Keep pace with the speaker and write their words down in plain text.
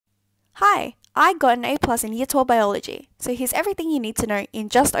Hi, I got an A+ in Year 12 Biology, so here's everything you need to know in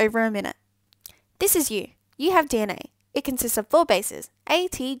just over a minute. This is you. You have DNA. It consists of 4 bases, A,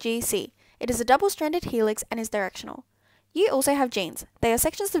 T, G, C. It is a double-stranded helix and is directional. You also have genes. They are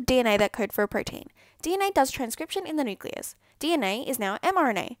sections of DNA that code for a protein. DNA does transcription in the nucleus. DNA is now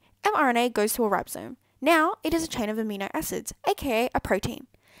mRNA. mRNA goes to a ribosome. Now it is a chain of amino acids, aka a protein.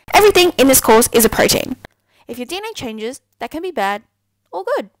 Everything in this course is a protein. If your DNA changes, that can be bad or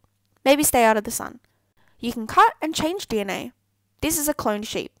good. Maybe stay out of the sun. You can cut and change DNA. This is a cloned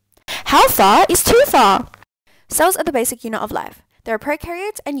sheep. How far is too far? Cells are the basic unit of life. There are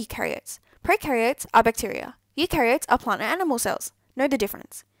prokaryotes and eukaryotes. Prokaryotes are bacteria. Eukaryotes are plant and animal cells. Know the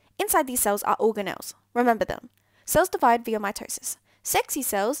difference. Inside these cells are organelles. Remember them. Cells divide via mitosis. Sexy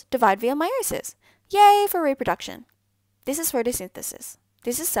cells divide via meiosis. Yay for reproduction. This is photosynthesis.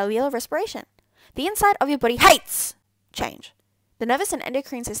 This is cellular respiration. The inside of your body hates change. The nervous and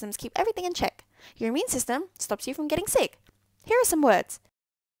endocrine systems keep everything in check. Your immune system stops you from getting sick. Here are some words.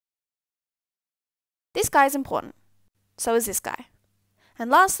 This guy is important. So is this guy.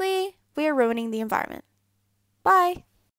 And lastly, we are ruining the environment. Bye.